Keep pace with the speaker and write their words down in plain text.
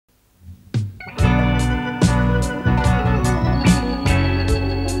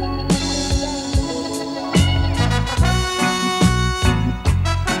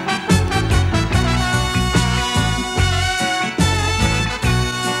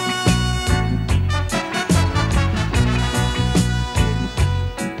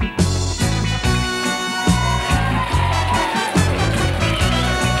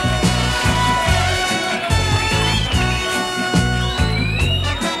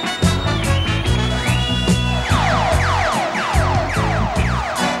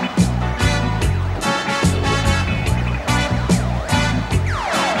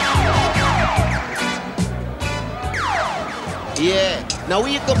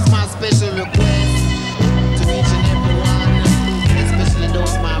comes my special request to each and every one, especially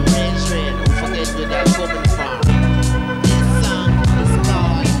those my brethren who forget where they're coming from. This song is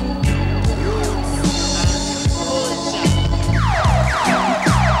called Roadshow.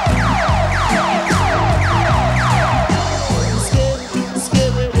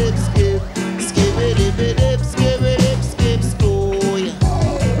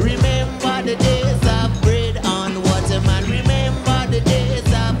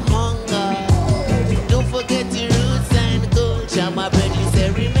 My brother say,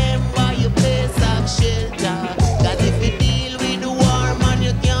 remember your place of shelter. Cause if you deal with the war, man,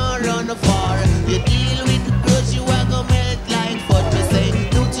 you can't run far. You deal with the grudge, you are gonna melt like fudge. Me say,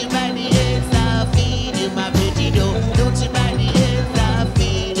 don't you buy the heads I feed you, my brother, don't you buy the heads I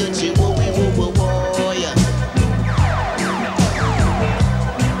feed you, whoa, whoa, whoa, whoa, yeah.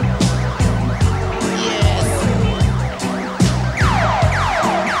 Yes.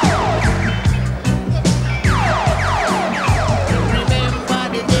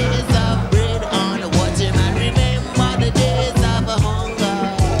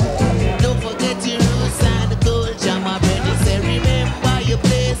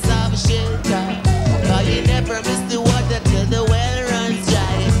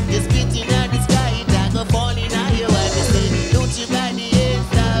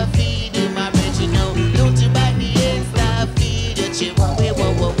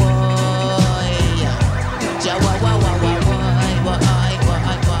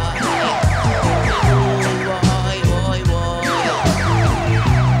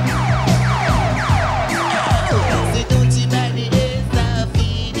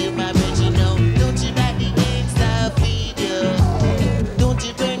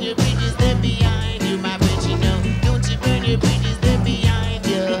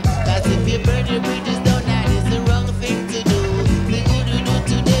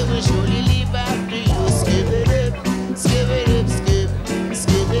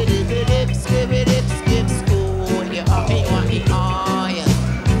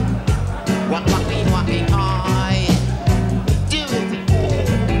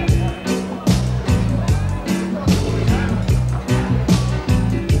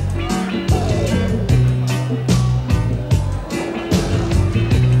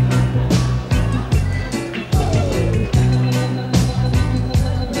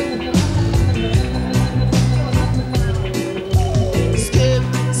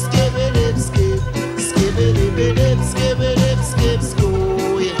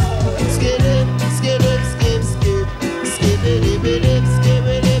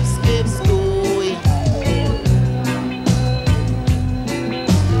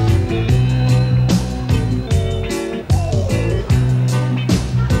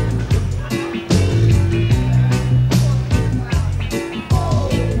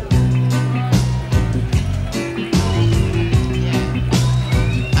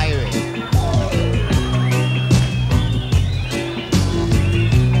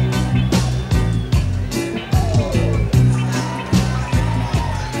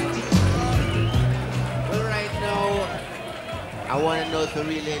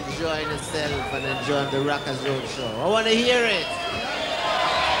 And enjoying the Rockers Roadshow. I want to hear it.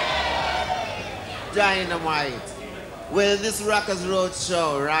 Dynamite. Well, this Rockers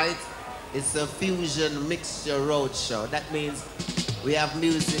Roadshow, right? It's a fusion mixture roadshow. That means we have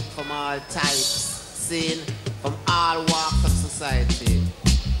music from all types, seen from all walks of society.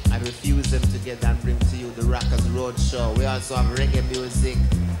 And we fuse them together and bring to you the Rockers Roadshow. We also have reggae music,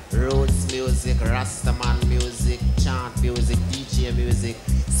 roots music, Rastaman music, chant music, DJ music.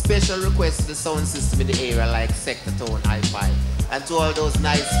 Special requests to the sound system in the area like Sector Tone, Hi-Fi. And to all those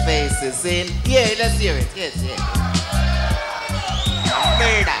nice faces saying, yeah, let's hear it. Yes, yeah.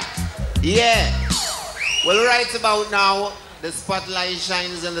 Murder. Yeah. Well, right about now, the spotlight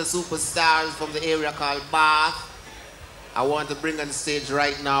shines on the superstars from the area called Bath. I want to bring on stage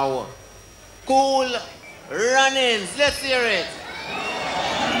right now Cool Runnings. Let's hear it.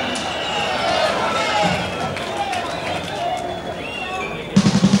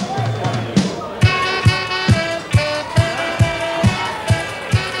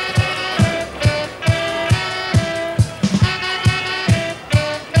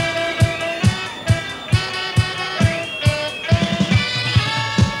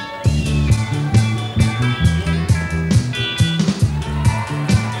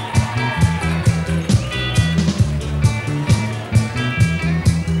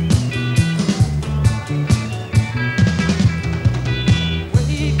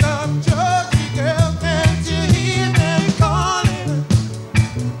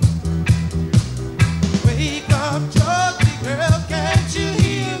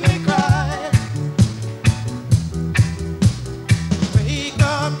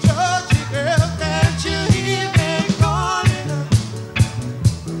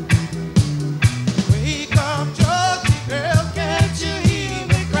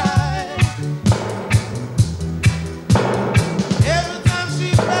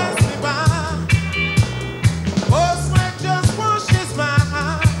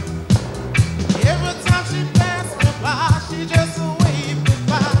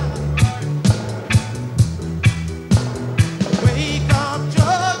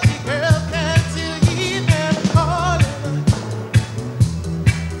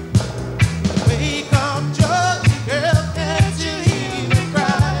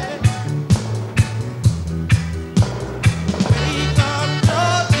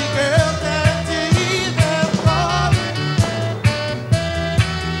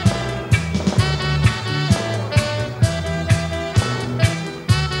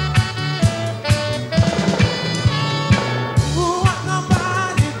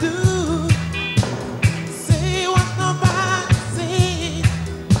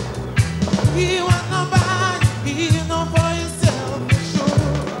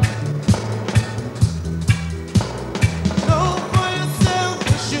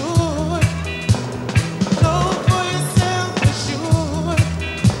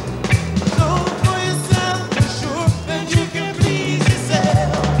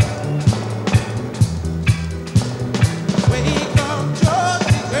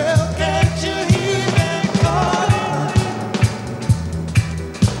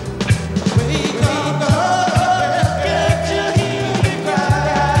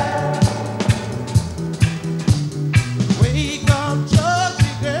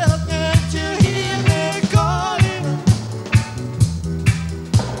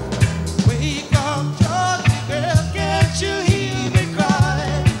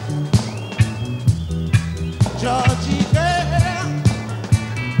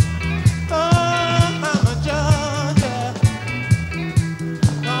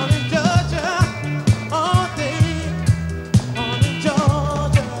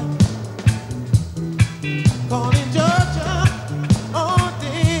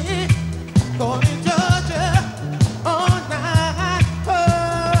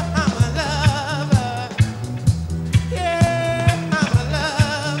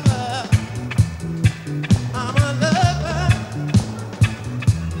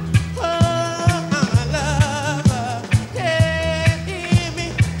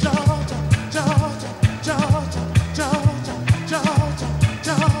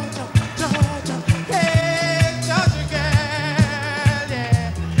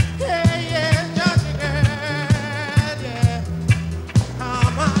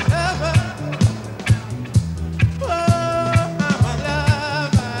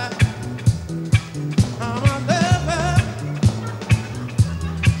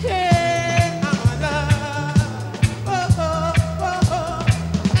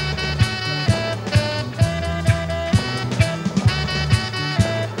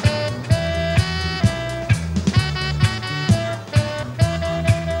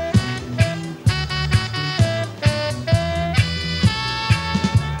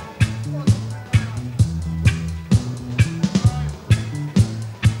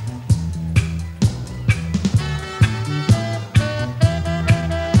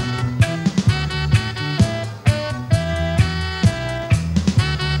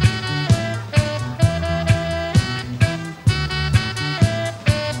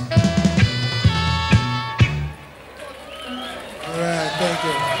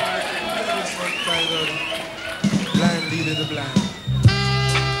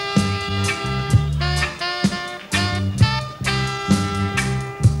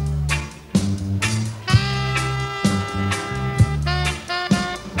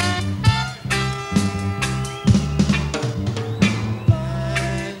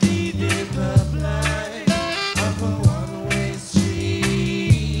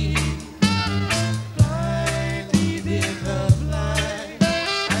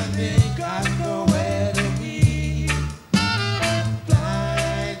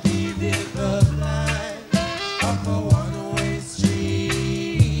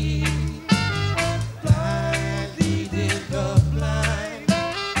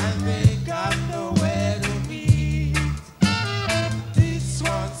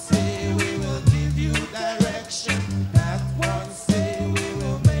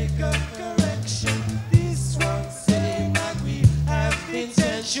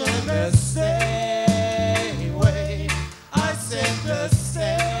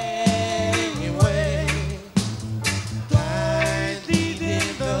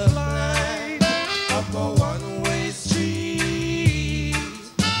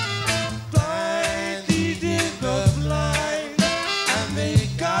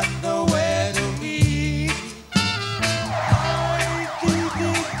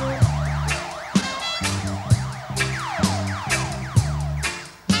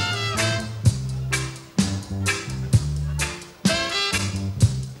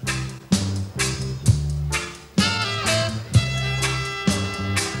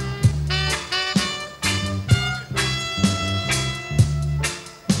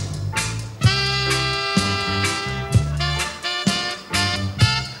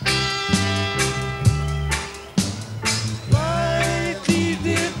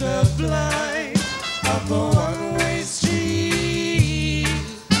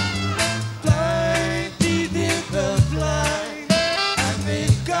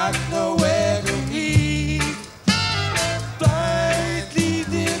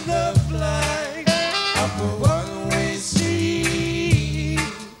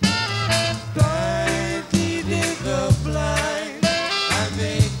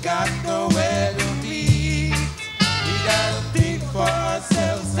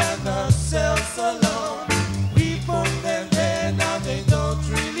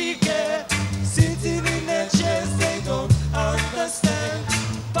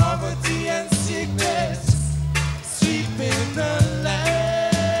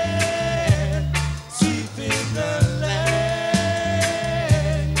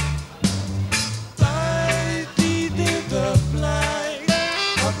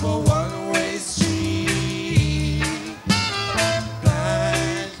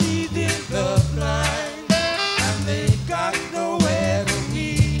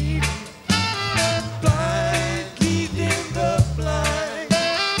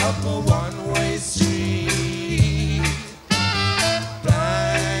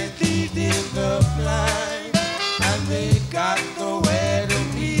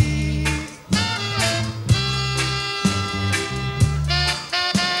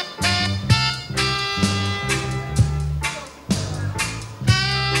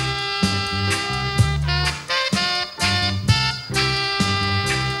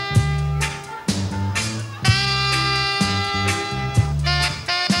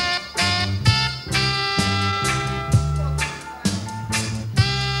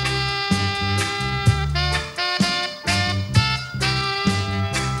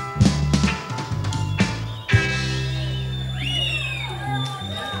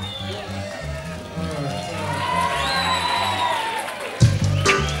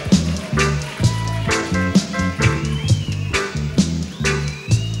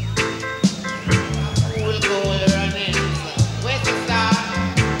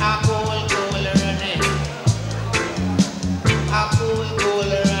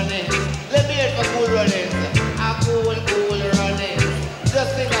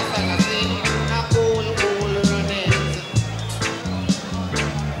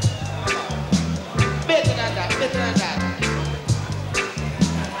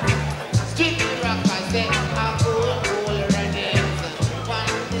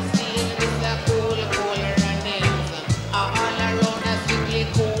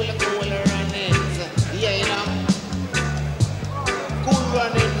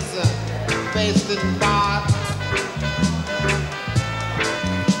 amazing part.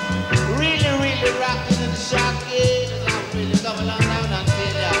 Really, really rocking and shocking. I'm really coming on down and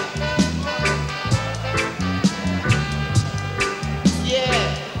tell ya.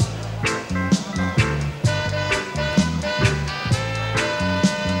 Yeah.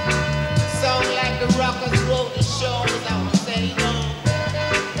 Sound like the rockers wrote the show, as I would say, you know.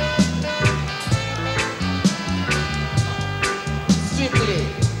 Strictly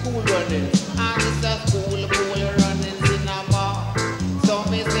cool runnings. And it's a cool runnings in a bar. So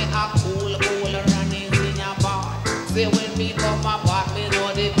me say a cool runnings in a bar. Say when me come apart, me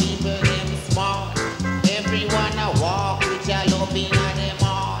know the people them smart. Everyone a walk with a love in a them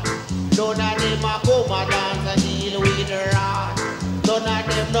heart. None of them a come a dance and deal with the rat. None of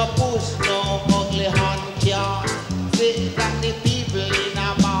them no push no ugly hand can. Say that the people in a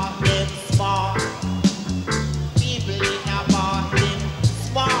bar them smart. People in a bar them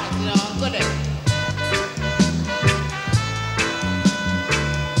smart, you know, good day.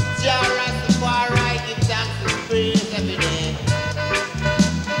 Jah Rastafari give thanks and praise every day.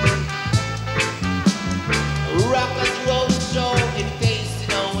 Rockers Roadshow, in case you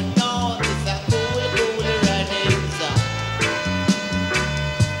don't know, it's a cool running song.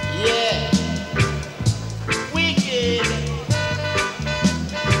 Yeah, wicked.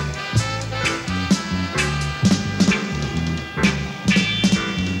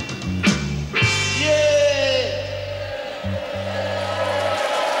 Yeah,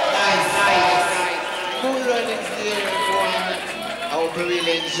 nice. Cool running there, everyone. I hope you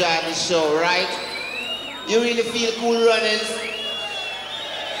really enjoy the show, right? You really feel cool runnings?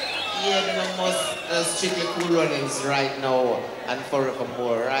 Yeah, you must strictly cool runnings right now and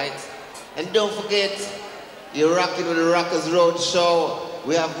forevermore, right? And don't forget, you're rocking with the Rockers Roadshow.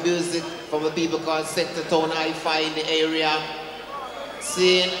 We have music from the people called Sector Town Hi-Fi in the area.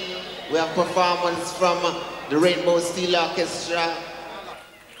 Seeing, we have performance from the Rainbow Steel Orchestra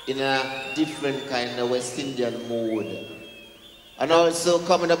in a different kind of West Indian mood. And also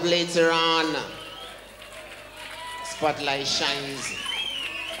coming up later on, Spotlight Shines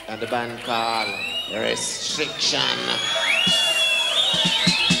and the band called Restriction.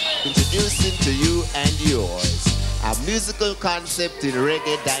 Introducing to you and yours a musical concept in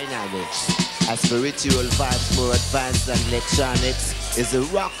reggae dynamics. A spiritual vibes more advanced than electronics is the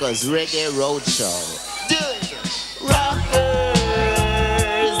Rockers Reggae Roadshow. Do it!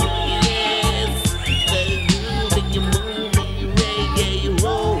 Rockers! Yes! The groove and you move and you reggae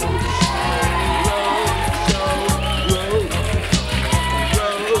roll.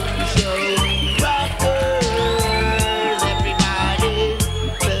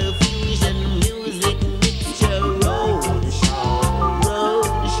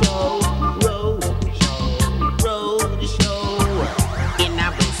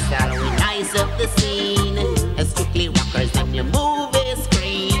 The scene, strictly rockers on your movie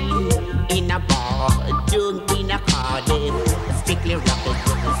screen. In a bar, drunk in a Cardiff, strictly rockers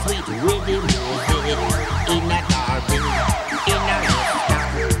with the sweet rhythm music. In a Derby, in a Leicester,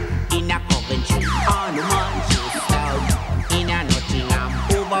 in a Coventry, on Manchester, in a Nottingham,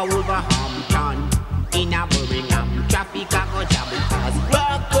 over Wolverhampton, in a Birmingham, traffic I go jam because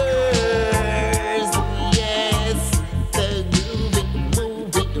rockers, yes, the groovy,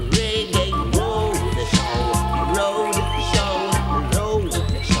 movie, reggae.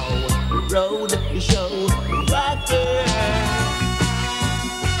 Roadshow, rocker.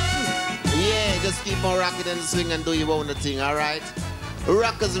 Yeah, just keep on rocking and swing and do your own thing, alright?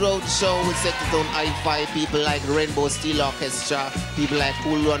 Rockers Roadshow will set it on hi-fi people like Rainbow Steel Orchestra, people like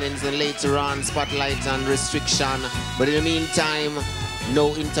Cool Runnings, and later on Spotlight and Restriction. But in the meantime,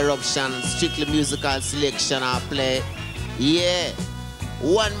 no interruption, strictly musical selection or play. Yeah,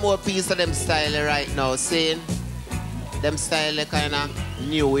 one more piece of them style right now, saying them style kind of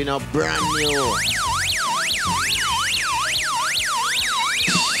new, you know, brand new.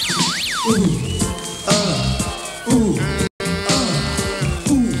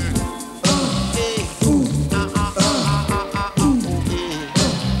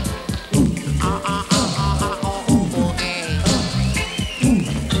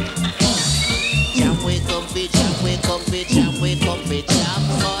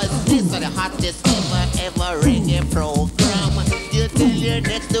 Hottest ever reggae program. You tell your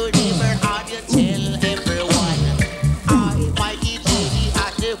next door neighbor, or you tell everyone. I, Mikey J,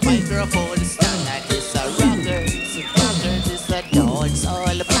 at the microphone stand. This a rockers, this a dance, all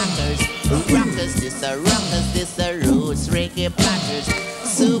platters. Rockers, this a roots, reggae platters.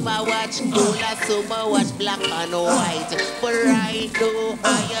 Super watch cooler, super watch black and white. But right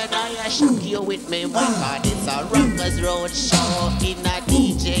now, I shock you with me, my God. It's a Rockers Roadshow in a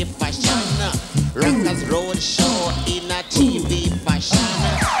DJ fashion.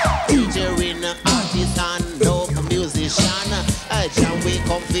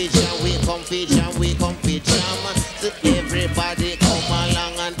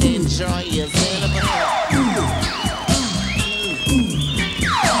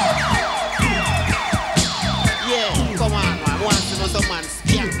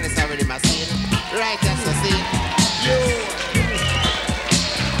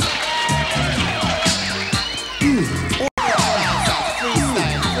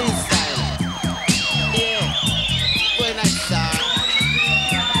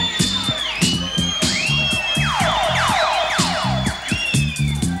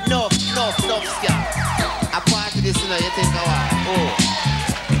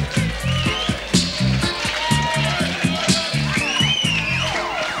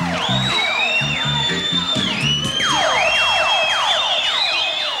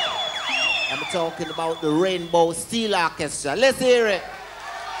 talking about the Rainbow Steel Orchestra. Let's hear it.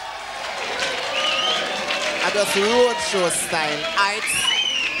 I just roadshow style.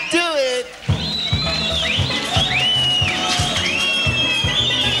 Heights. Do it.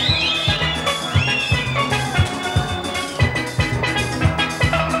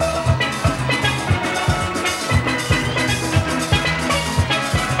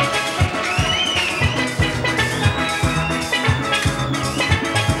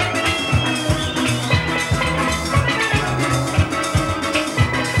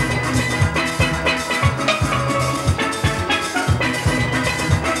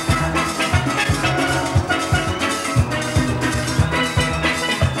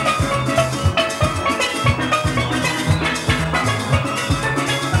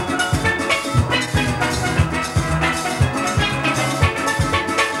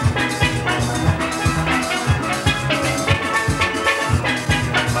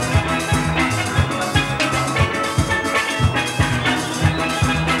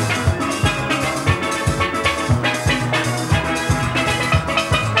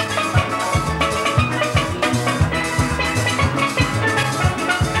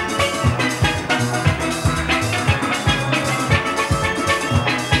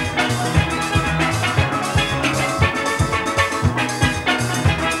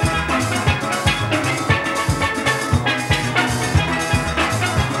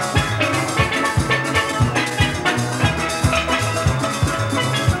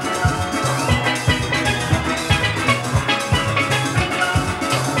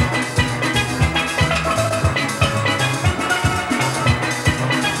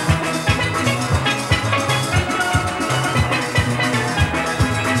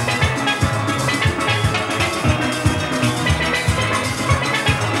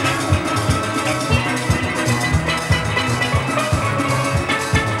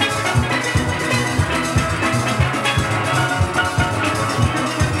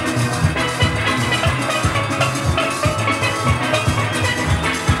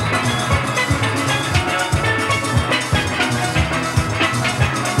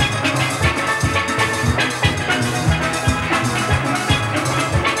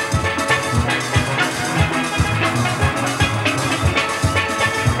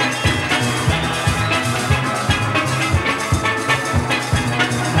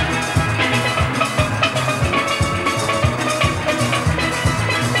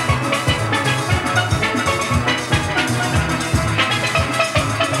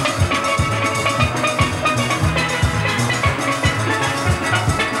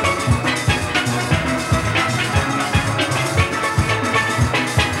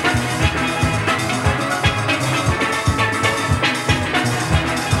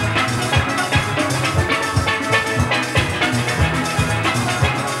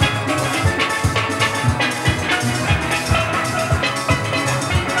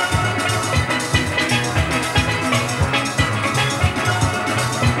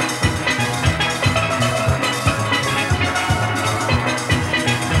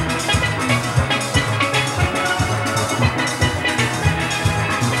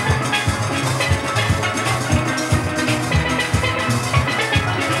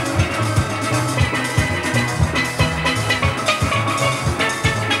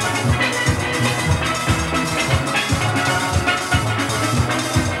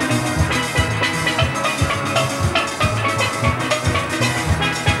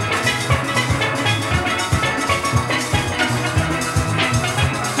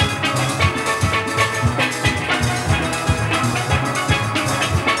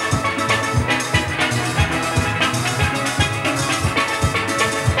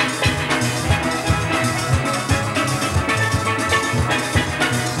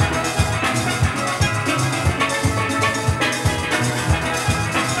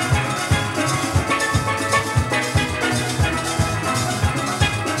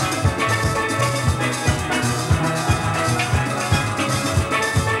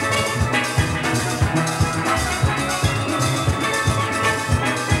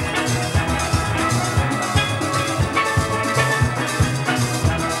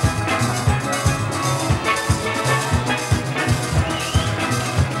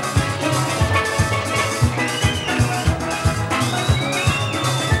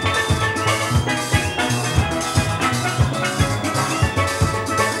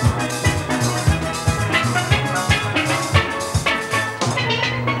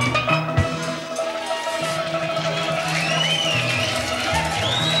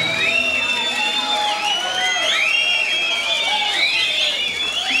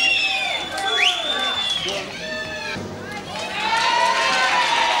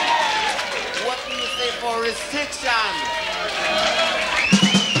 is fiction.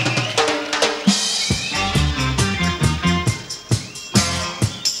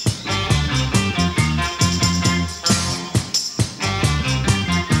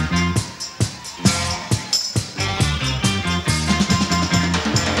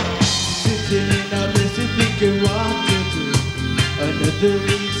 Sitting in a busy thinking what to do. Another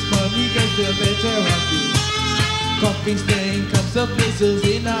week's money gets the better of you. Coffee stain, cups of places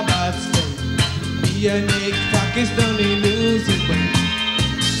in a bad state. Me and Nick Pakistani losing weight.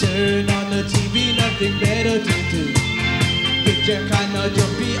 Turn on the TV, nothing better to do. Picture kinda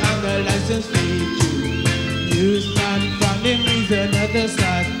jumpy, I'm a license plate Jew. Newsman from him is another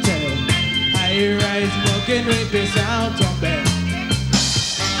sad tale. High rise, smoking with the sound on bed.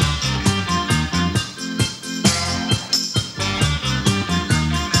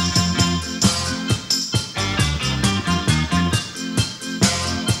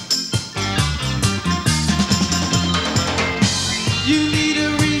 You need a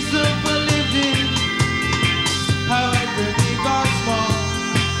reason for living, however big or small.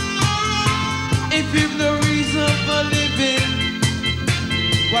 If you've no reason for living,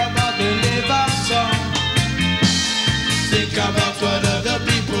 why bother live at all? Think about what other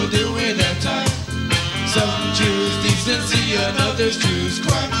people do in their time. Some choose decency and others choose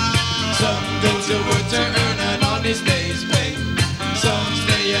crime. Some go to work to earn an honest day's pay. Some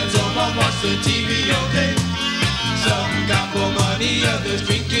stay at home and watch the TV all day. Some gamble money, others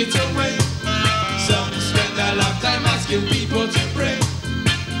drink it away. Some spend a lifetime asking people to pray.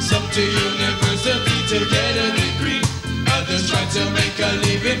 Some to university to get a degree. Others try to make a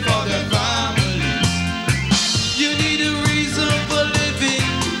living for their families. You need a reason for living,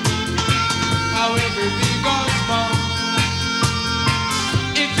 however big or small.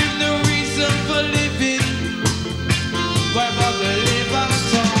 If you've no reason for living, why bother live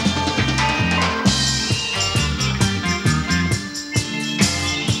at all?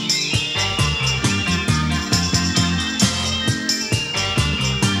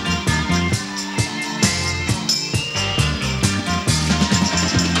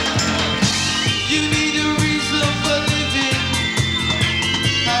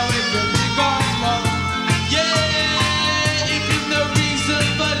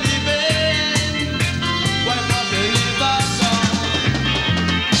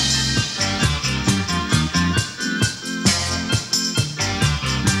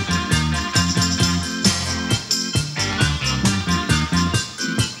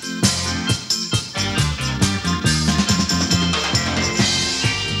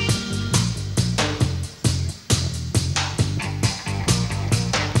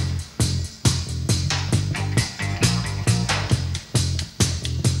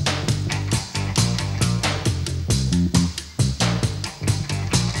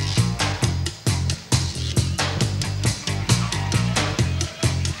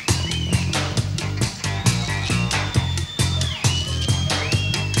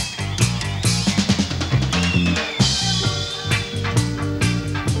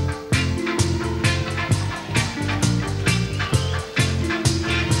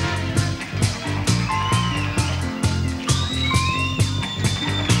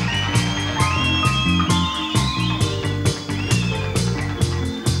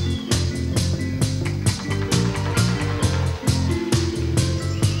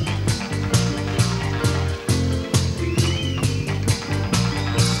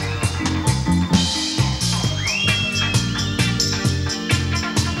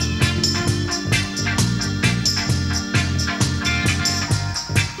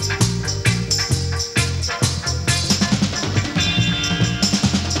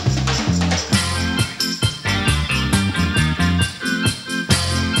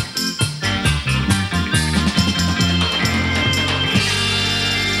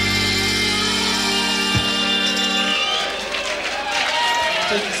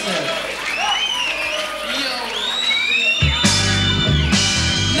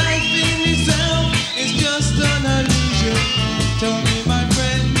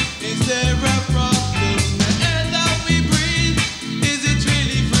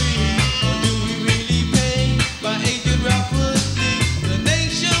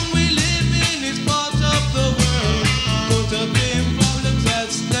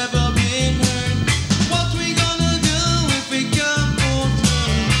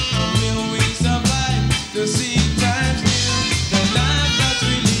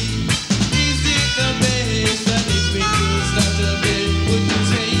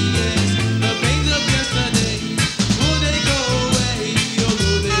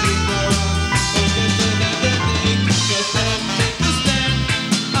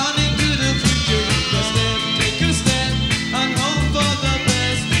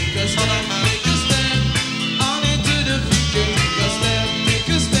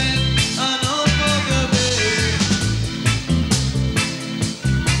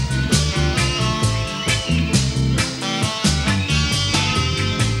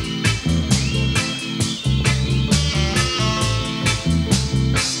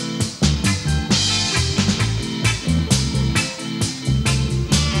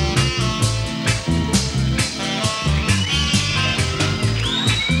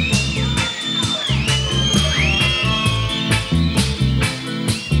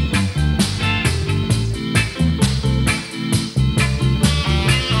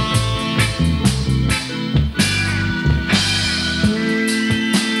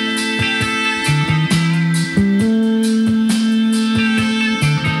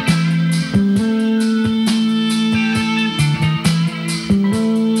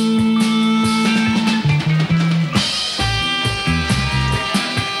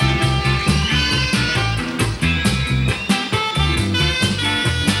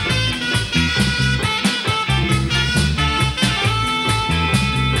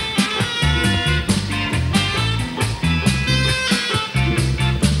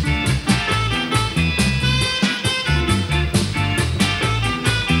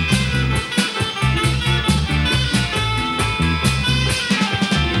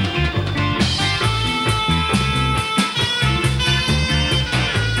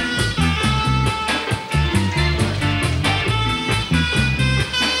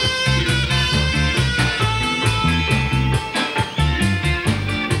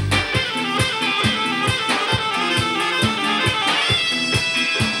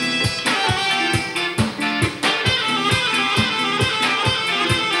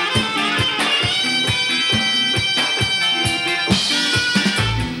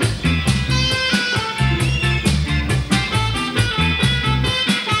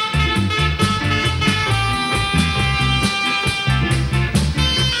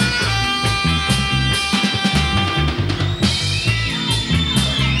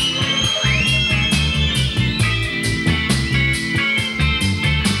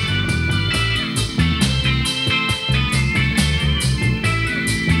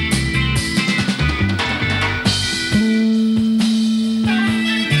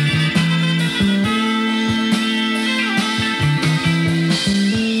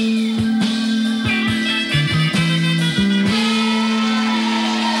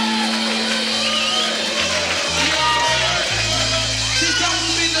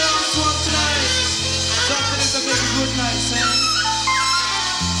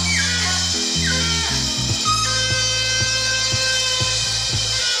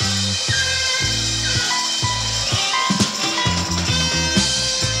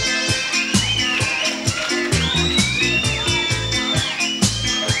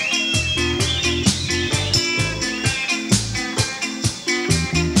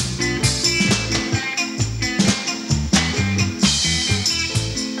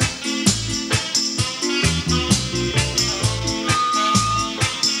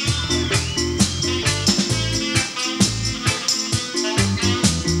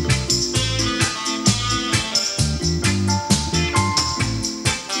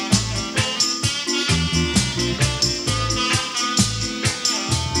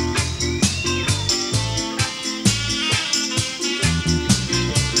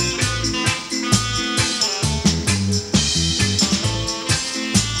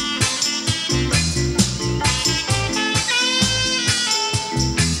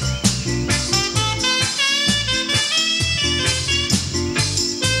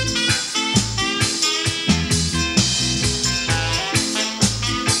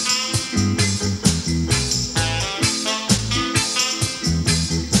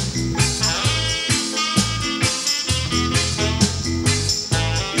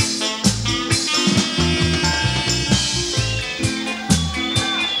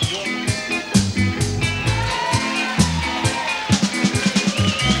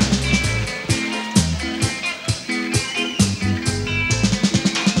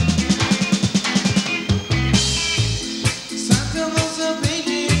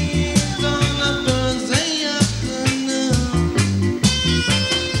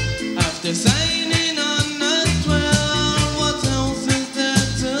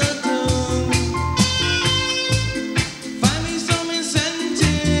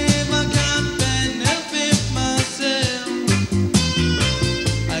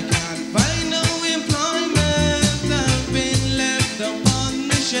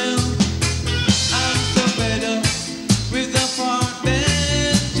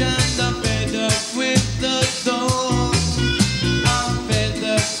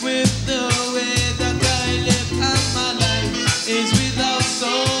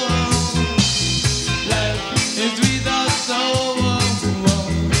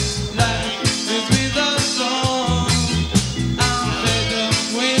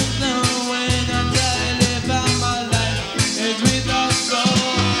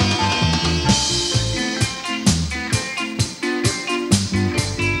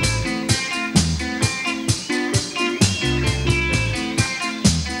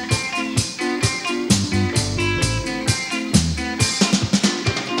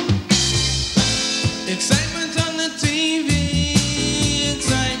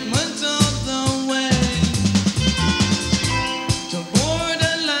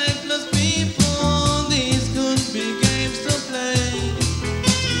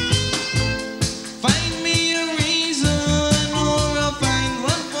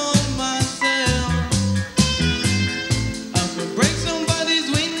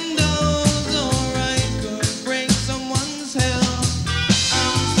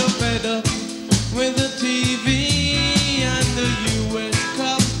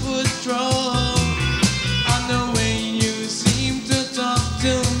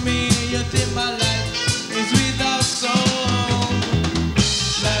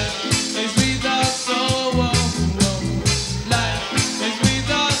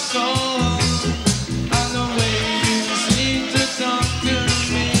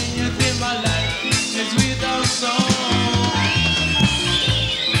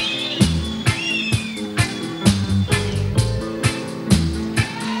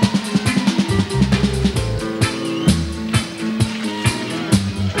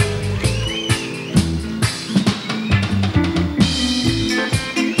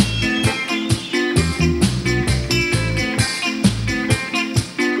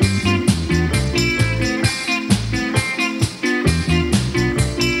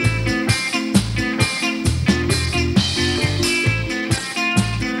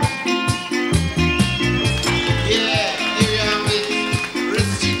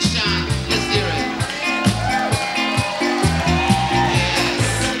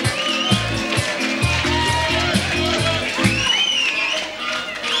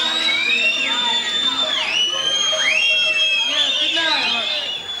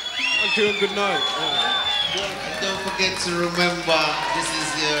 Thank you and good night. Don't forget to remember, this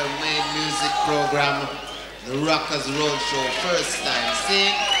is your main music program, the Rockers Roadshow, first time.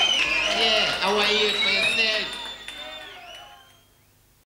 See? Yeah, I want you for